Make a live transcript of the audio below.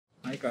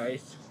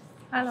guys.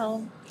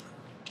 Hello.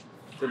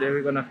 Today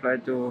we're gonna fly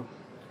to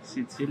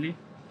Sicily.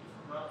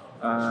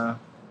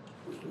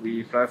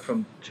 We fly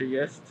from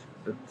Trieste,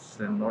 that's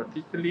North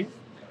Italy,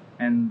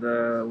 and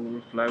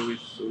we'll fly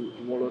with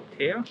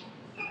Volotea.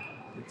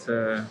 It's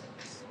a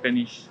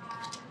Spanish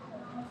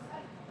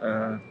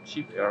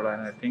cheap airline,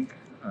 I think,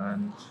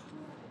 and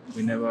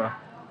we never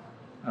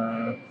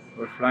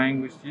were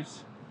flying with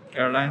this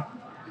airline.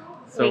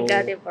 We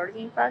got the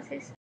boarding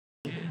passes.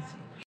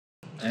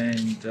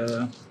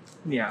 And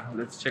yeah,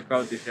 let's check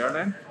out this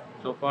airline.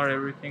 So far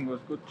everything was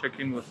good,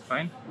 check-in was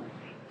fine.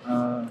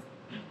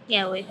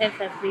 Yeah, we have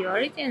a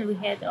priority and we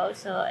had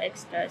also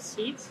extra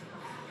seats.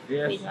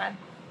 Yes, Which one?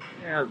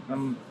 yeah,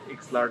 some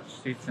X-large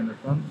seats in the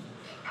front.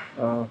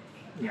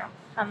 Yeah,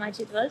 How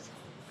much it was?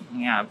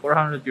 yeah,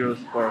 400 euros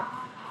for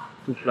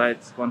two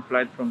flights. One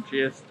flight from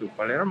Trieste to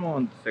Palermo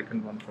and the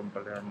second one from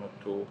Palermo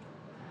to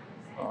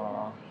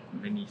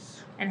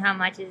Venice. And how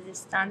much is the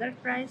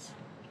standard price?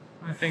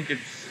 I think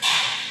it's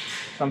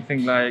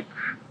something like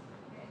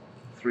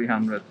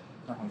 300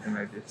 or something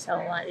like this. So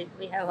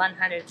we have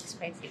 100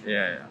 expensive.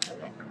 Yeah, Okay.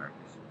 something like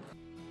this.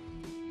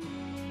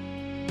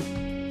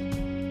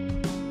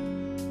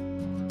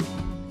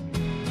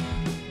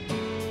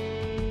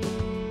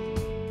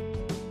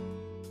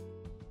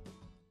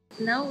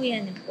 Now we are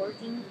in the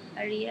boarding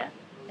area,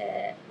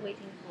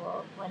 waiting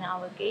for when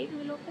our gate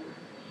will open.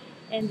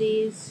 And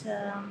this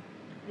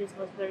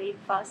was very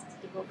fast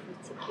to go through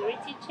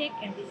security check,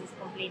 and this is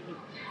completely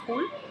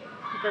full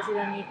because you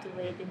don't need to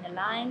wait in the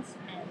lines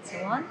and so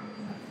on.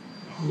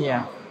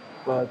 Yeah,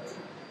 but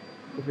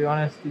to be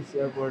honest, this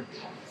airport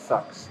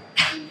sucks.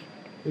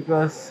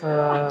 Because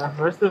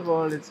first of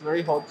all, it's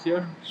very hot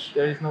here.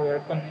 There is no air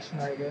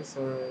conditioner, I guess,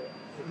 or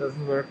it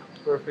doesn't work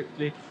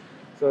perfectly.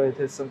 So it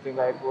has something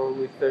like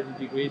with 30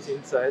 degrees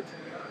inside.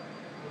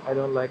 I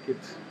don't like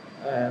it.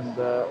 And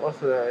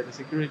also the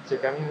security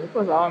check. I mean, it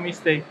was our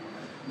mistake,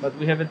 but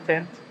we have a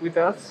tent with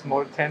us,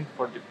 small tent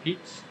for the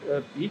beach,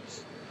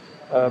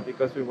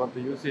 because we want to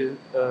use it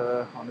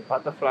on the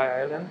Butterfly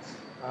Island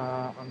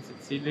on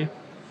Sicily,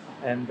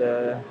 and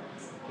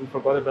we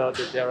forgot about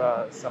it. There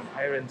are some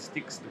iron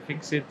sticks to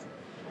fix it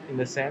in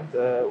the sand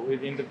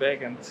within the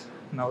bag, and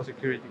now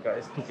security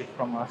guys took it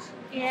from us.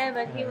 Yeah,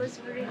 but he was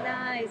very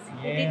nice.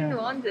 Yeah. He didn't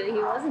want to. He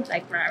wasn't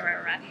like rah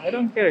rah rah. I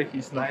don't care if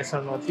he's nice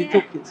or not. He Yeah.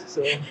 took it,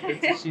 so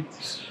it's a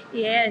shit.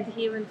 Yeah, and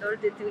he even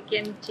told that we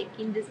can check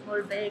in the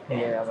small bag.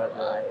 Yeah, but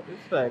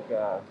it's like,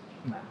 I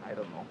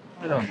don't know.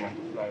 I don't want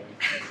to fly with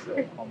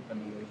this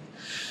company.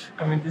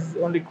 I mean, this is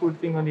the only cool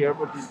thing on the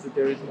airport is that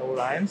there is no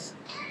lines.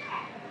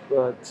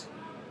 But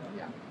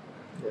yeah,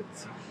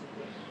 let's see.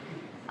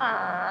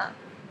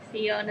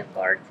 See you on the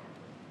board.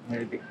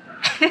 Maybe.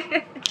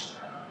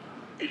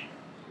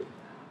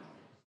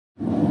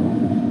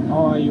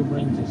 How are you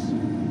bring this?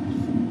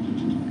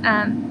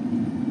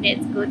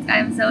 That's good.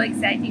 I'm so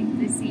excited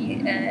to see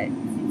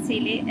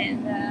Sicily,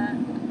 and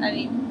I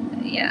mean,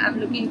 yeah, I'm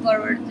looking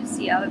forward to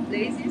see our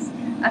places.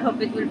 I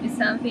hope it will be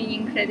something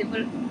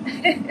incredible.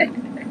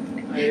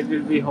 It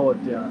will be hot,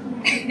 yeah.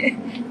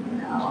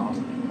 No,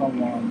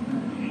 Come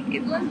on.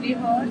 it won't be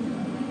hot.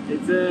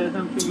 It's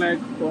something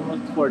like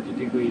almost 40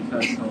 degrees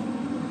or so.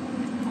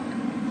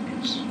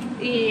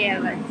 Yeah,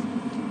 but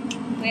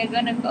we're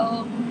gonna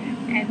go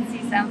and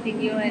see something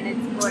new, and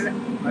it's cool I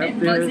hope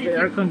and there is the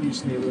air positive.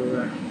 conditioner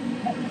everywhere.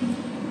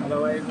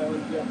 Otherwise, I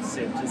would be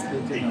upset. Just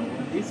let you know.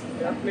 On this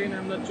airplane,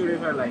 I'm not sure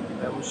if I like it.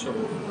 I will show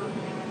you.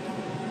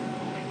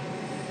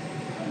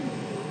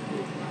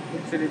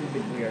 It's a little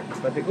bit weird.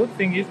 But the good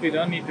thing is we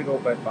don't need to go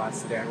by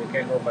bus there. We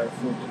can go by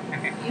foot.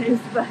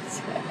 Yes,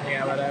 but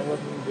Yeah, but I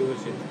wouldn't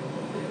use it.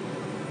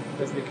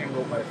 Because we can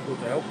go by foot.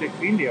 I hope they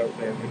clean the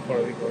airplane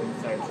before we go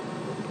inside.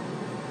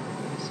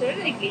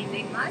 surely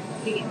they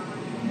must be.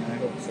 Yeah, I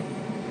hope so.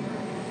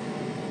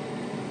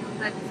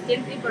 But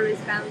still, people is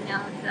coming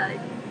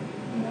outside.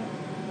 Yeah.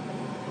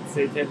 It's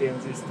the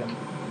Italian system.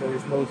 There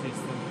is no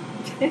system.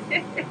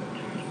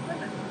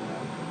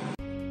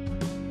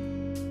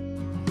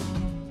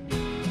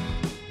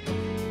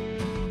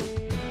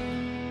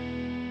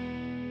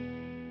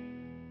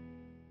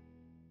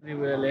 We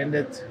were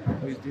landed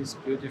with this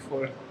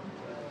beautiful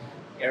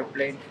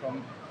airplane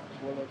from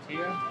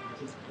Volotea.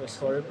 It was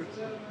horrible.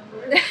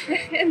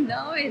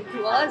 No, it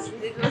was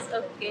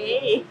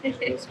okay.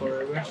 It was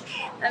horrible.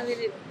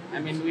 I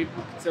mean, We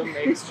booked some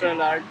extra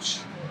large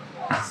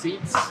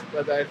seats,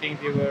 but I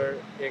think they were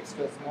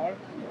extra small.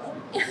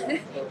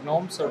 For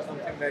gnomes or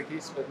something like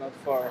this, but not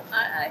for.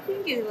 I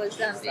think it was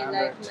something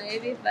Standard. like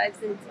maybe 5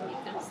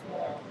 centimeters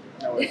more.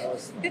 No, it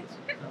was not.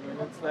 I mean,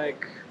 it's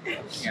like,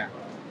 yeah,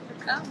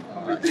 Come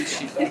on. complete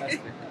shit,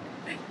 honestly.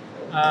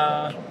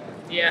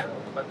 Yeah,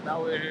 but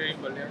now we're here in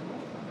Palermo,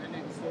 and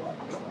it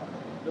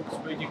looks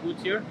pretty good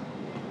here.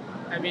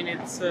 I mean,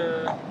 it's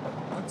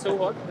not so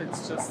hot.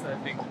 It's just, I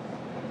think,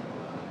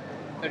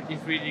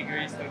 33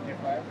 degrees,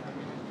 35. I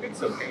mean,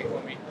 it's okay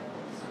for me.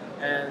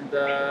 And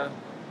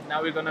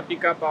now we're gonna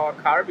pick up our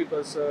car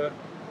because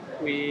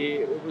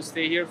we will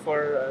stay here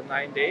for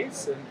 9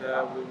 days, and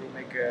we will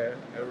make a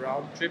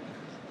round trip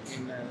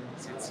in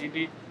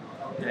Sicily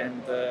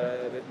and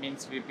that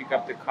means we pick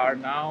up the car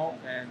now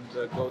and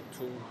go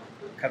to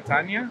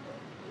Catania.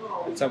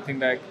 It's something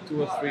like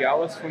 2 or 3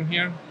 hours from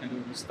here, and we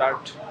will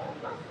start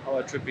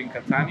our trip in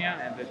Catania,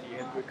 and at the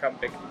end we come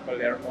back to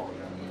Palermo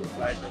to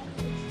fly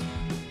back.